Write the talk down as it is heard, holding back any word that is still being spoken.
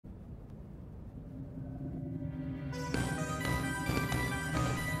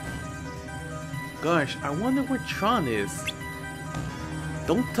gosh, I wonder where Tron is.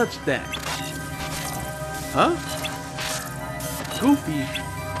 Don't touch that. Huh? Goofy.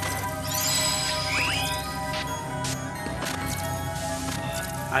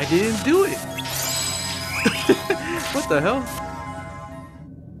 I didn't do it. What the hell?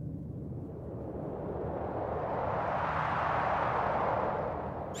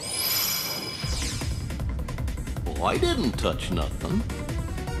 Well, I didn't touch nothing.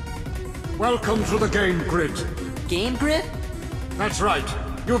 Welcome to the Game Grid. Game Grid? That's right.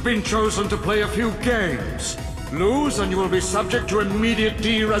 You've been chosen to play a few games. Lose and you will be subject to immediate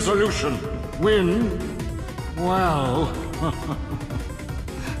de-resolution. Win? Well...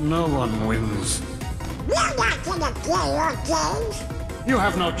 no one wins. You're not gonna play your games. You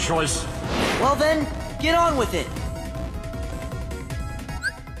have no choice. Well then, get on with it.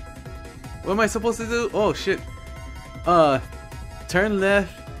 What am I supposed to do? Oh shit. Turn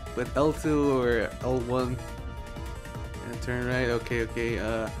left with L2 or L1. And turn right. Okay, okay.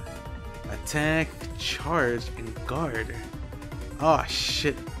 Attack, charge, and guard. Oh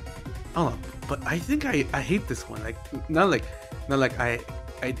shit. I don't know, but I think I hate this one. Like not like I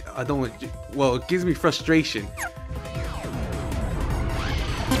don't want. Well, it gives me frustration. I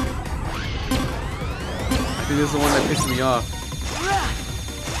think this is the one that pisses me off.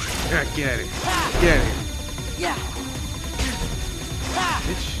 Yeah, get at it. Get at it. Yeah.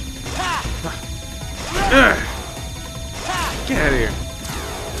 Bitch. Get out of here.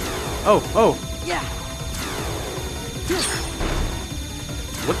 Oh, oh. Yeah.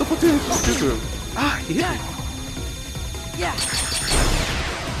 What the fuck did I just do to him? Ah, he hit me. Yeah.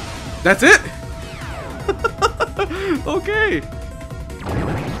 That's it? Okay.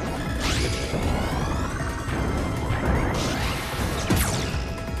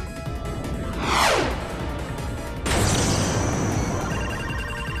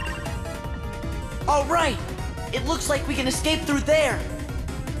 All right. It looks like we can escape through there.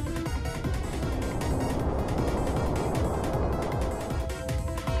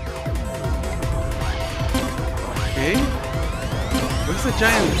 Okay. What's the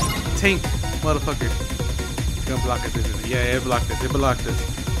giant tank motherfucker? It's gonna block us, isn't it? Yeah, it blocked us. It blocked us.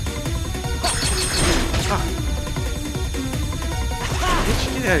 Ah. Bitch,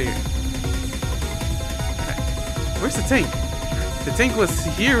 get out of here. Where's the tank? The tank was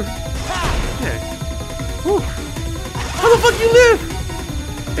here. Yeah. Whew. How the fuck you live?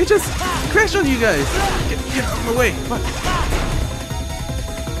 It just crashed on you guys. Get out of my way. Fuck.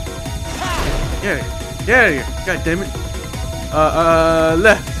 Get out of here. Get out of here. God damn it.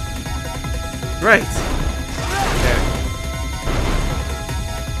 Left. Right. Okay.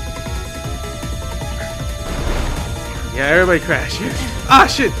 Yeah, everybody crash. Ah,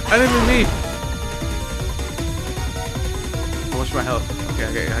 shit. I didn't even mean. How much my health? Okay,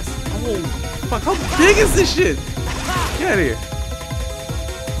 okay, guys. Oh, fuck. How big is this shit? Get out of here.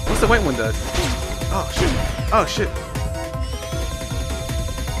 What's the white one does? Oh, shit. Oh, shit.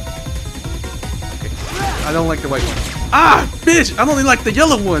 I don't like the white ones. Ah, bitch! I only like the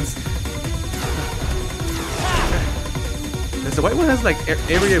yellow ones. Does the white one has like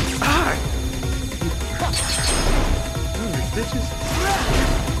area? Ah! These bitches.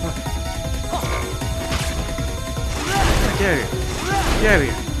 Get out of here! Get out of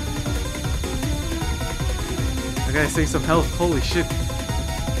here! I gotta save some health. Holy shit!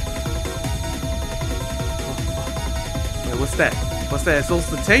 Wait, what's that? What's that? It's those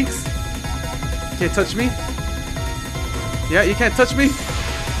the tanks? Can't touch me? Yeah, you can't touch me?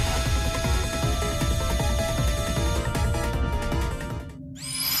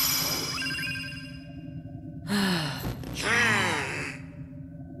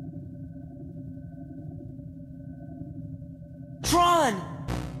 Tron!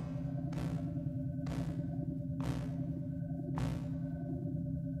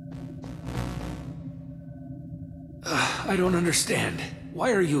 I don't understand.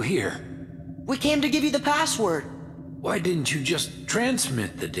 Why are you here? We came to give you the password. Why didn't you just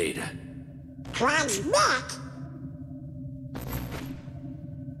transmit the data? Transmit?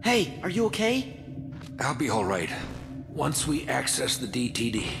 Hey, are you okay? I'll be all right once we access the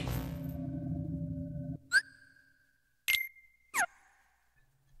DTD.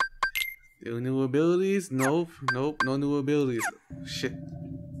 New abilities? Nope, nope, no new abilities. Shit.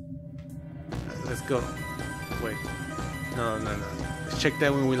 Let's go. Wait. No, no, no. Let's check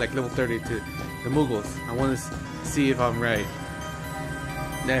that when we're like level 32. The Muggles. I want to see if I'm right.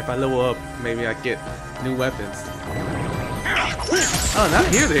 Then if I level up, maybe I get new weapons. Oh, now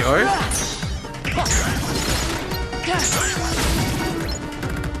here they are.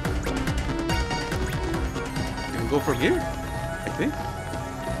 You can go from here, I think.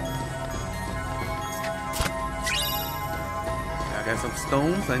 Got some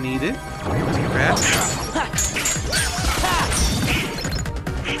stones I needed. To grab.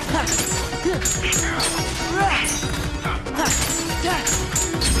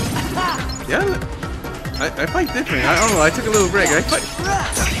 Yeah, I fight different. I don't know. I took a little break. I fight.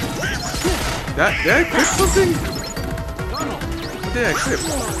 Did I equip something? What did I equip?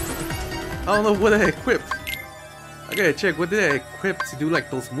 I don't know what I equipped. I gotta check. What did I equip to do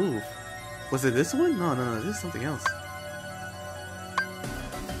like those moves? Was it this one? No, this is something else.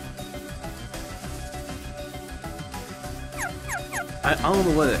 I don't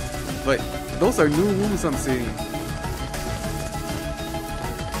know what but those are new moves I'm seeing.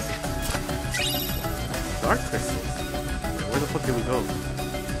 Dark crystals. Where the fuck did we go?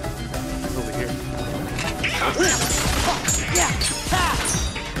 It's over here.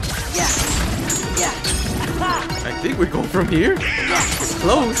 I think we go from here. It's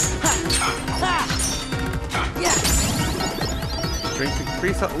close. Strength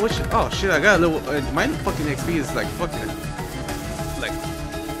increase. What shit? Oh shit! I got a little. My fucking XP is like fucking. Like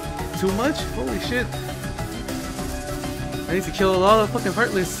too much? Holy shit! I need to kill a lot of fucking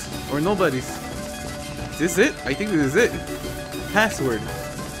heartless or nobodies. Is this it? I think this is it. Password.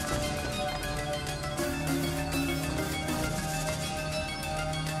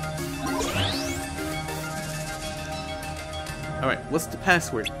 Alright, what's the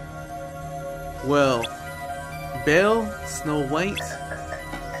password? Well, Belle, Snow White.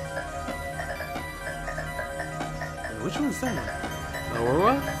 Which one's that?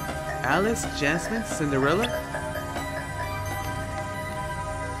 Aurora? Alice? Jasmine? Cinderella?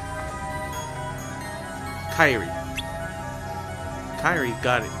 Kyrie. Kyrie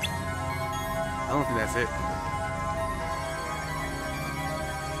got it. I don't think that's it.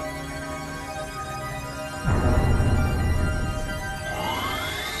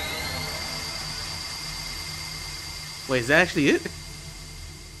 Wait, is that actually it?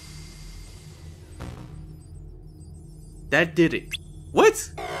 That did it.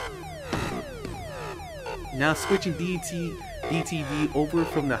 What? Now switching DTV over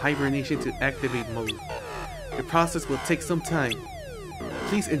from the hibernation to activate mode. The process will take some time.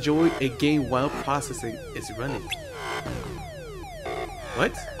 Please enjoy a game while processing is running.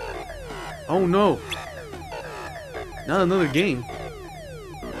 What? Oh no. Not another game.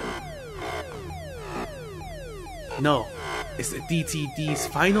 No, it's the DTD's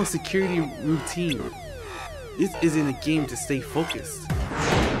final security routine. This isn't a game to stay focused.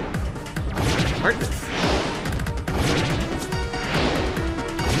 Heartless.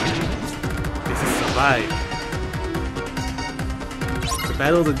 This is survive. It's a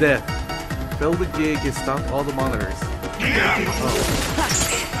battle to death. Fail the gig and stop all the monitors.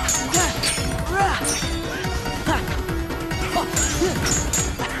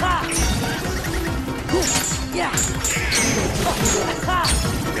 Yeah,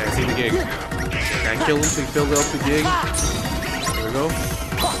 I see the gig. Gotta kill him to fill up the gig. There we go.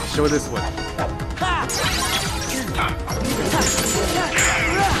 Show this one.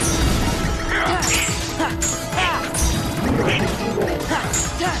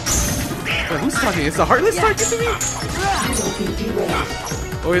 Wait, who's talking? Is the Heartless talking to me?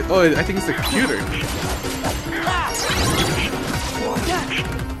 Oh, I think it's the computer.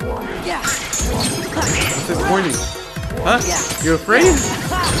 What's this warning? Huh? You're afraid?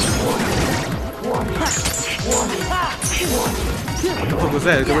 What was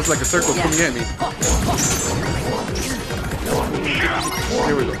that? There was like a circle coming at me.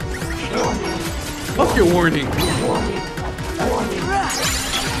 Here we go. Fuck your warning.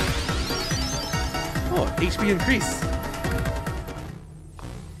 Oh, HP increase.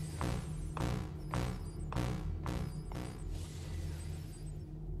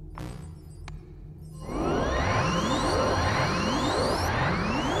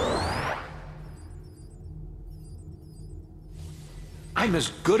 I'm as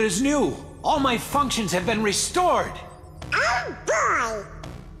good as new. All my functions have been restored. Oh boy!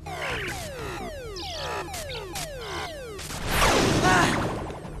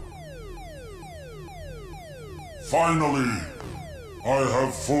 Finally, I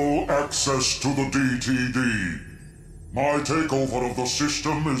have full access to the DTD. My takeover of the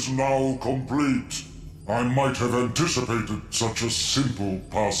system is now complete. I might have anticipated such a simple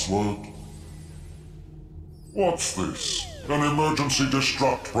password. What's this? An emergency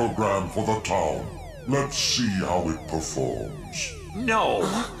destruct program for the town. Let's see how it performs. No.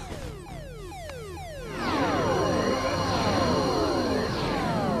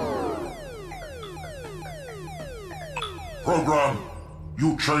 Program,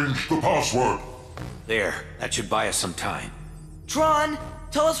 you changed the password. There, that should buy us some time. Tron,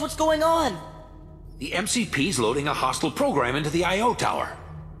 tell us what's going on. The MCP's loading a hostile program into the I.O. tower.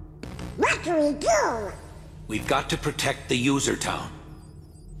 What do we do? We've got to protect the user town.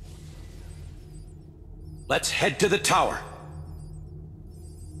 Let's head to the tower.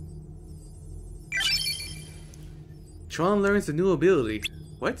 Tron learns a new ability.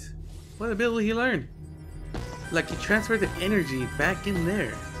 What? What ability he learned? Like he transferred the energy back in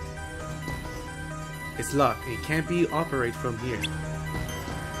there. It's locked. It can't be operated from here.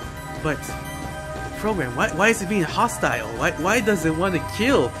 But the program, why is it being hostile? Why does it want to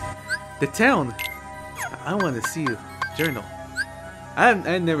kill the town? I want to see a journal.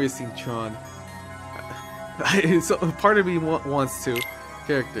 I've never seen Tron. So part of me wants to.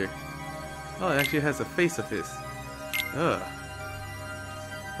 Character. Oh, it actually has a face of his. Ugh.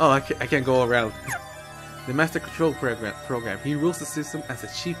 Oh, I can't go around. The Master Control program. He rules the system as a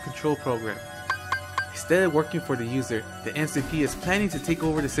chief control program. Instead of working for the user, the MCP is planning to take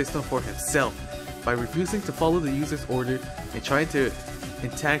over the system for himself by refusing to follow the user's order and trying to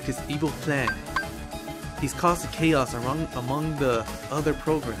enact his evil plan. He's caused chaos among the other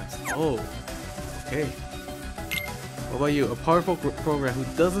programs. Oh, okay. What about you? A powerful program who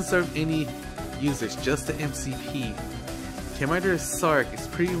doesn't serve any users, just the MCP. Commander Sark is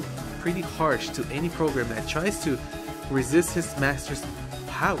pretty harsh to any program that tries to resist his master's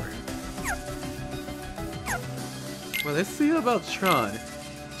power. Well, let's see about Tron.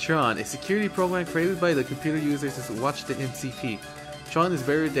 Tron, a security program created by the computer users to watch the MCP. Tron is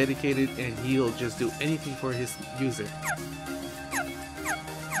very dedicated and he'll just do anything for his user.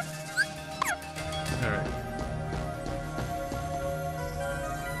 Alright.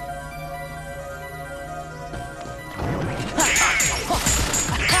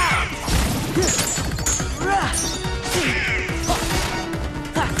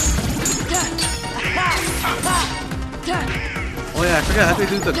 Oh yeah, I forgot how to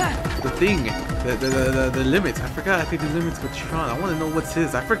do the thing, the limits. I forgot how to do limits with Tron. I want to know what's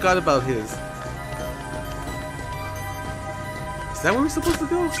his. I forgot about his. Is that where we're supposed to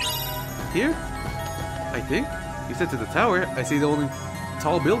go? Here? I think. He said to the tower. I see the only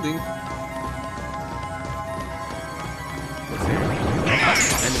tall building. What's here?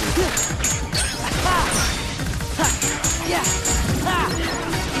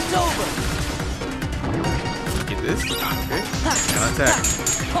 It's over. Get this. Okay. Now attack.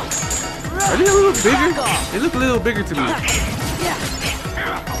 Are they a little bigger? They look a little bigger to me.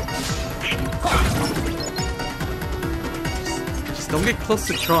 Just don't get close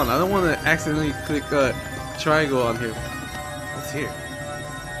to Tron. I don't want to accidentally click triangle on him. What's here?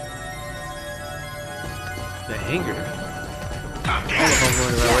 The hanger. I don't know if I'm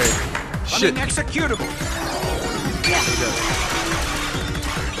going the right way. Shit. Executable. There we go.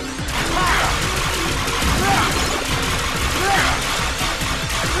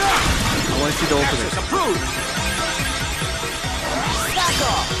 I want to see the ultimate. Approved. Back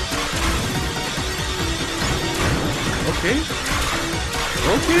off. Okay.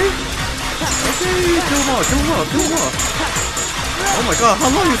 Okay. Okay. Kill them all. Kill them all. Kill them all. Oh my god. How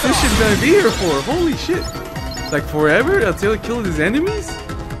long is this shit gonna be here for? Holy shit. Like forever until it kills his enemies?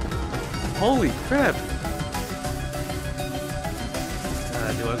 Holy crap.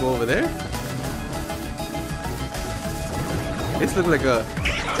 Do I go over there? This looks like a...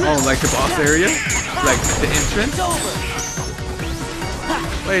 Oh, like the boss area? Like the entrance?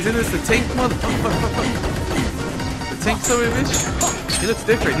 Wait, isn't this the tank motherfucker? The tank son of a bitch? He looks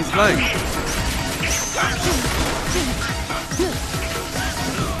different, he's flying.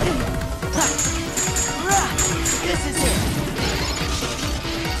 This is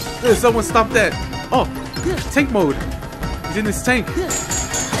it. Someone stop that! Oh! Tank mode! He's in this tank!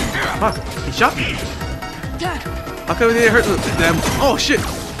 Fuck! He shot me! How come it didn't hurt them? Oh shit!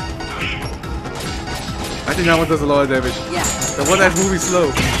 I think that one does a lot of damage. The one that's moving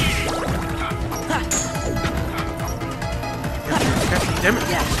slow. Damn it!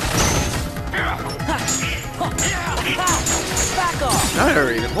 Back off.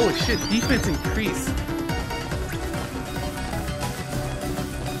 Alright, holy shit, defense increased.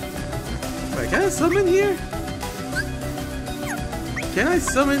 Wait, can I summon here? Can I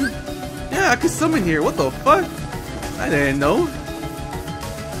summon? Yeah, I can summon here. What the fuck? I didn't know.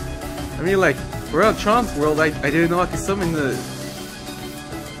 I mean, like, we're on Tron's world. I didn't know I could summon the.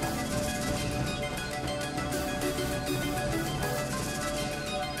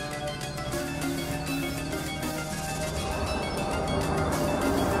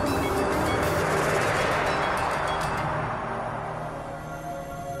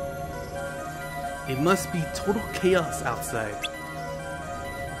 It must be total chaos outside.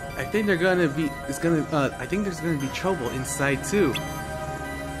 I think they're gonna be. I think there's gonna be trouble inside too.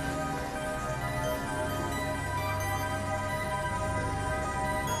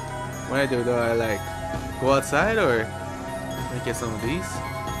 What do I do? Do I like go outside or let me get some of these?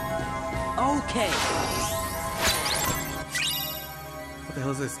 Okay. What the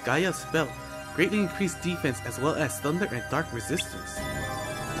hell is this? Gaia spell. Greatly increased defense as well as thunder and dark resistance.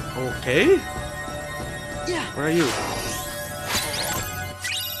 Okay. Yeah. Where are you?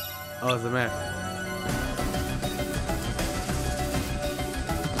 Oh, it's the map.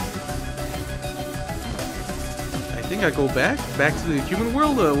 I think I go back to the human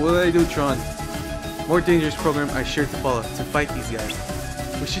world. Or what do I do, Tron? More dangerous program are sure to follow to fight these guys.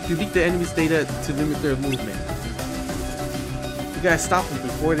 We should delete the enemy's data to limit their movement. We gotta stop them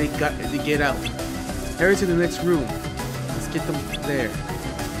before they get out. Hurry to the next room. Let's get them there.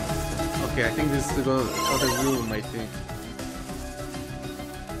 Okay, I think this is the other room, I think.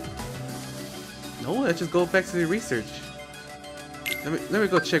 No, let's just go back to the research. Let me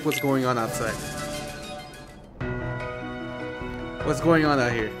go check what's going on outside. What's going on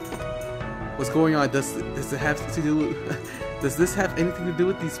out here? What's going on? Does it have to do? Does this have anything to do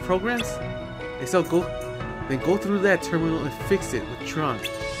with these programs? If so, go through that terminal and fix it with Tron.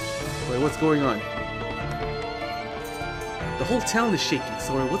 Wait, what's going on? The whole town is shaking,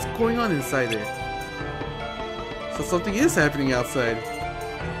 Sora. What's going on inside there? So something is happening outside.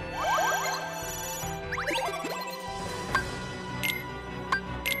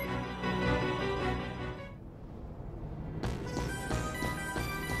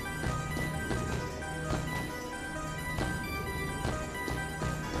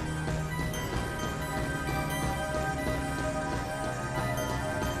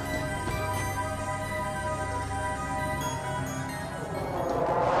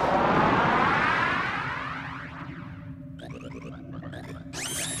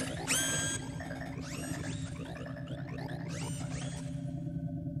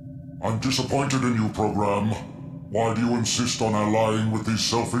 I'm disappointed in you, program. Why do you insist on allying with these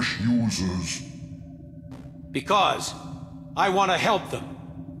selfish users? Because I want to help them.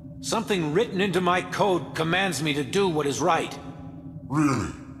 Something written into my code commands me to do what is right.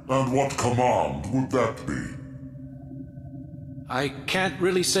 Really? And what command would that be? I can't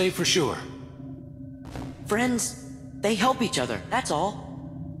really say for sure. Friends, they help each other, that's all.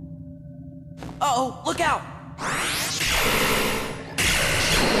 Uh-oh, look out!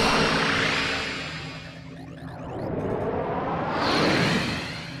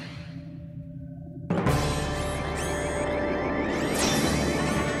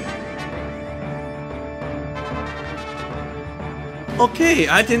 Okay,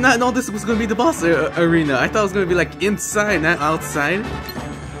 I did not know this was gonna be the boss arena. I thought it was gonna be like inside, not outside.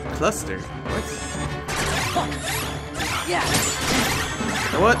 Cluster. What? Yeah.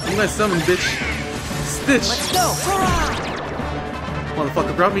 You know what? I'm gonna summon, bitch. Stitch. Let's go! Hurrah!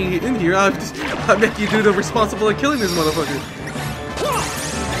 Motherfucker brought me in here. I'll make you do the responsible of killing this motherfucker.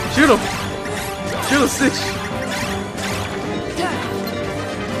 Shoot him! Shoot him, Stitch!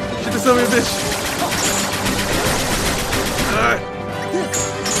 Shoot the summon, bitch! Alright.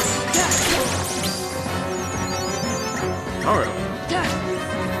 Alright.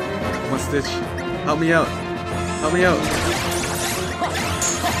 Come on, Stitch. Help me out. Help me out.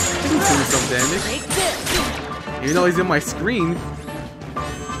 He can do some damage. Even though he's in my screen.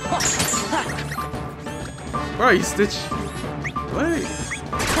 Where are you, Stitch? Wait.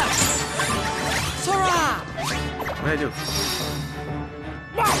 Sora! What did I do?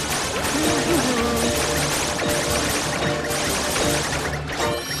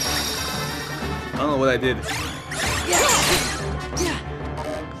 I don't know what I did.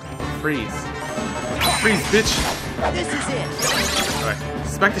 Freeze. Freeze, bitch! This is it! Alright,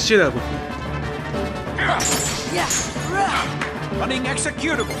 smack the shit out of him. Yeah! Running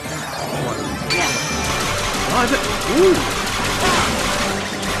executable. Oh, is it? Ooh!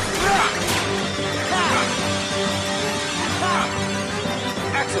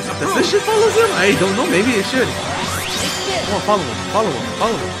 Does this shit follow him? I don't know, maybe it should. Come on, follow him, follow him,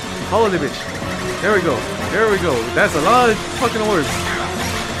 follow him. Follow the bitch. There we go, there we go. That's a lot of fucking words.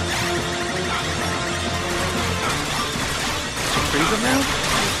 Freeze him now?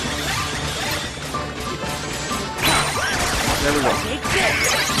 There we go.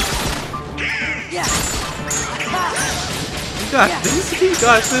 You got this, you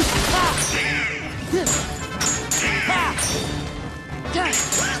got this.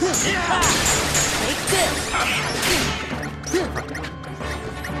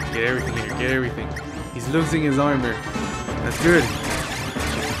 Get everything here, get everything. He's losing his armor. That's good. Shit.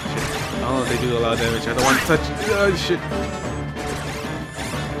 I don't know if they do a lot of damage. I don't want to touch. Oh, shit.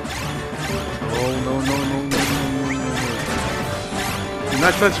 Oh, no, no, no, no, no, no, no. Do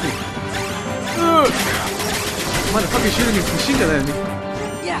not touch me. Motherfucker shooting his machine gun at me.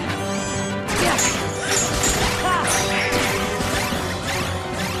 Yeah.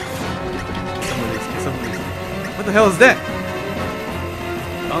 What the hell is that?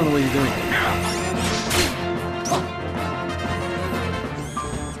 I don't know what he's doing.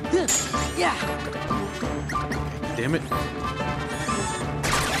 Damn it.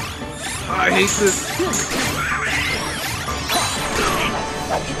 I hate this.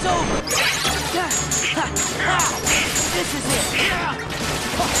 It's over. This is it.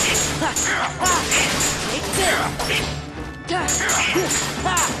 Take this.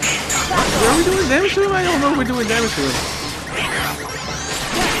 Are we doing damage to him? I don't know if we're doing damage to him.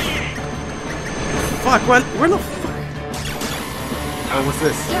 Fuck, what? Where the fuck? Oh, what's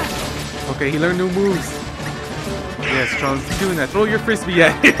this? Okay, he learned new moves. Yes, Charles, keep doing that. Throw your frisbee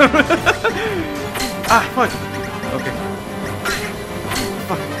at him. Ah, fuck. Okay.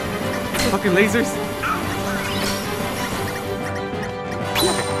 Fuck. Fucking lasers.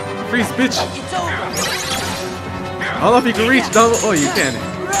 Freeze, bitch. It's over. I don't know if you can reach double. Oh, you can.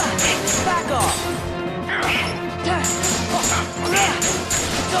 Back off. It's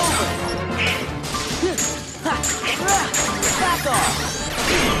over. Back off.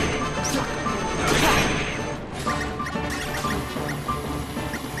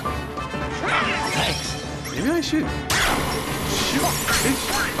 Maybe I should shoot. Bitch.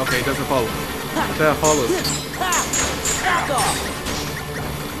 Okay, it doesn't follow. What the hell follows? Back off.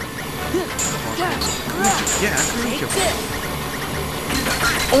 Yeah, I can reach him.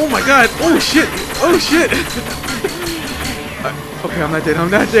 Oh my god! Oh shit! Oh shit! Okay, I'm not dead.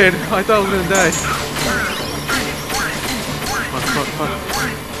 I'm not dead. I thought I was gonna die. Fuck, fuck, fuck.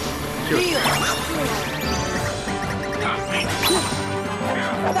 Kill.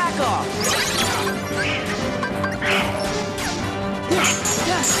 Back off.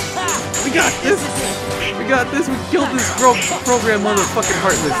 We got this! We got this! We killed this program motherfucking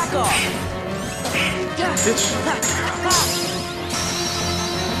heartless! Back off. Bitch!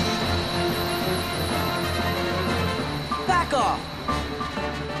 Back off.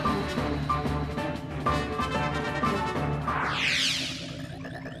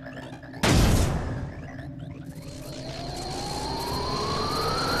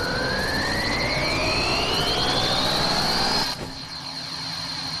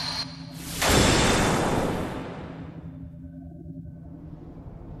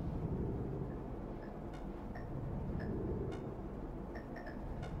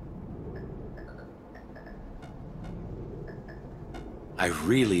 I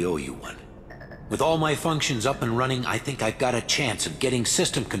really owe you one. With all my functions up and running, I think I've got a chance of getting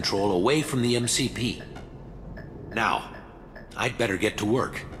system control away from the MCP. Now, I'd better get to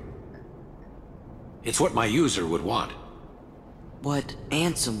work. It's what my user would want. What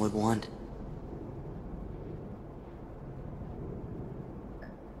Ansem would want.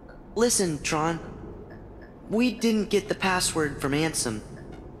 Listen, Tron. We didn't get the password from Ansem.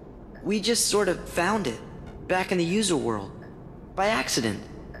 We just sort of found it, back in the user world. By accident.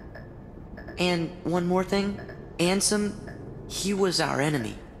 And one more thing, Ansem, he was our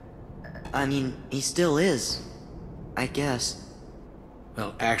enemy. I mean, he still is, I guess.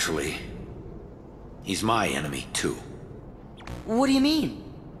 Well, actually, he's my enemy, too. What do you mean?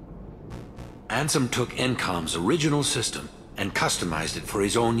 Ansem took Encom's original system and customized it for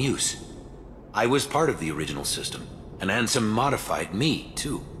his own use. I was part of the original system, and Ansem modified me,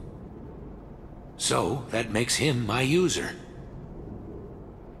 too. So, that makes him my user.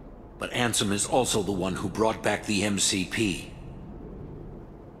 But Ansem is also the one who brought back the MCP.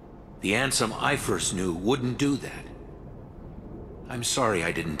 The Ansem I first knew wouldn't do that. I'm sorry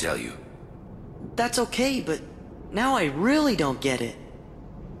I didn't tell you. That's okay, but now I really don't get it.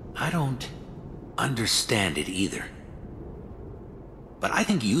 I don't understand it either. But I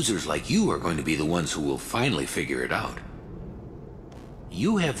think users like you are going to be the ones who will finally figure it out.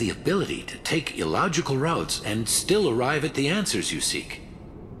 You have the ability to take illogical routes and still arrive at the answers you seek.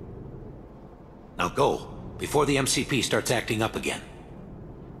 Now go, before the MCP starts acting up again.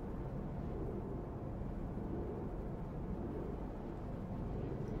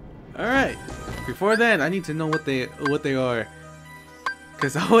 Alright. Before that, I need to know what they are.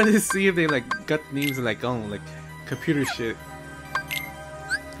 Cause I want to see if they like got names like like computer shit.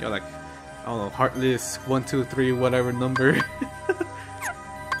 You know, like I don't know, Heartless 123 whatever number.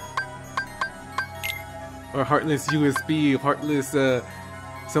 Or Heartless USB, Heartless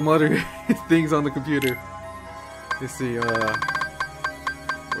some other things on the computer. Let's see,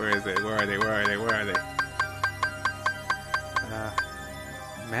 where is it? Where are they? Where are they? Where are they?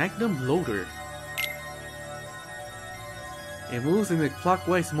 Magnum Loader. It moves in a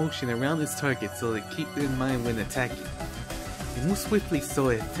clockwise motion around its target, so to keep in mind when attacking. It moves swiftly, so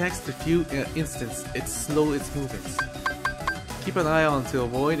it attacks the few instants it slows its movements. keep an eye on to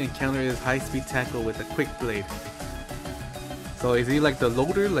avoid and counter his high-speed tackle with a quick blade. So is he like the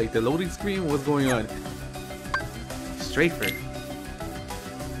loader, like the loading screen? What's going on? Strafer.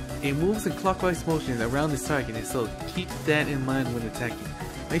 It moves in clockwise motion around its target, so keep that in mind when attacking.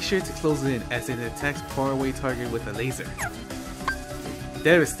 Make sure to close in as it attacks faraway target with a laser.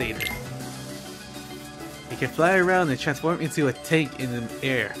 Devastator. It can fly around and transform into a tank in the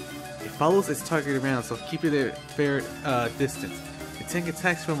air. It follows its target around, so keep it at a fair distance. The tank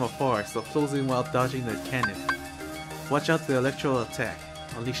attacks from afar, so close in while dodging the cannon. Watch out the electro attack,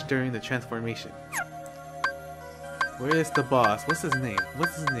 unleashed during the transformation. Where is the boss? What's his name?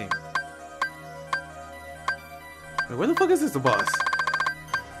 What's his name? Wait, where the fuck is this the boss?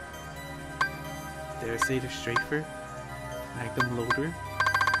 Devastator, Strafer, Magnum Loader.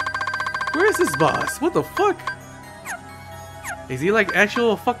 Where is this boss? What the fuck? Is he like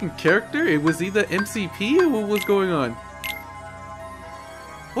actual fucking character? Was he the MCP or what was going on?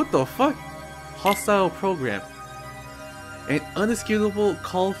 What the fuck? Hostile program. An unexecutable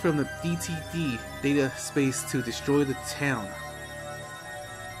call from the DTD data space to destroy the town.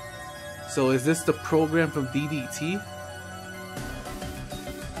 So is this the program from DDT?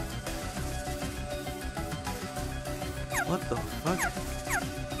 What the fuck?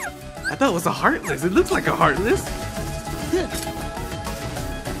 I thought it was a Heartless. It looks like a Heartless.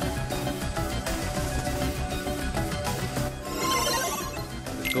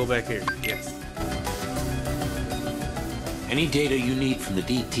 Let's go back here. Yes. Any data you need from the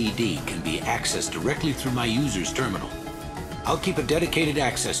DTD can be accessed directly through my user's terminal. I'll keep a dedicated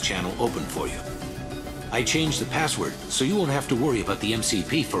access channel open for you. I changed the password, so you won't have to worry about the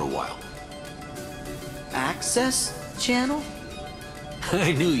MCP for a while. Access channel?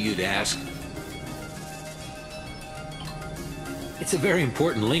 I knew you'd ask. It's a very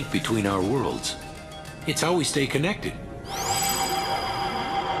important link between our worlds. It's how we stay connected.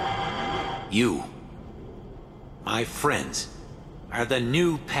 You, my friends, are the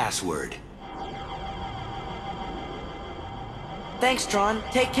new password. Thanks, Tron.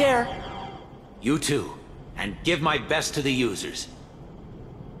 Take care. You too, and give my best to the users.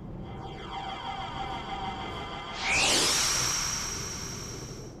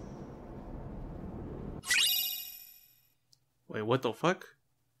 Wait, what the fuck?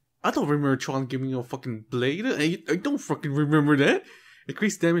 I don't remember Tron giving you a fucking blade. I don't fucking remember that.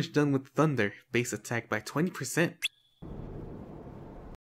 Increased damage done with thunder. Base attack by 20%.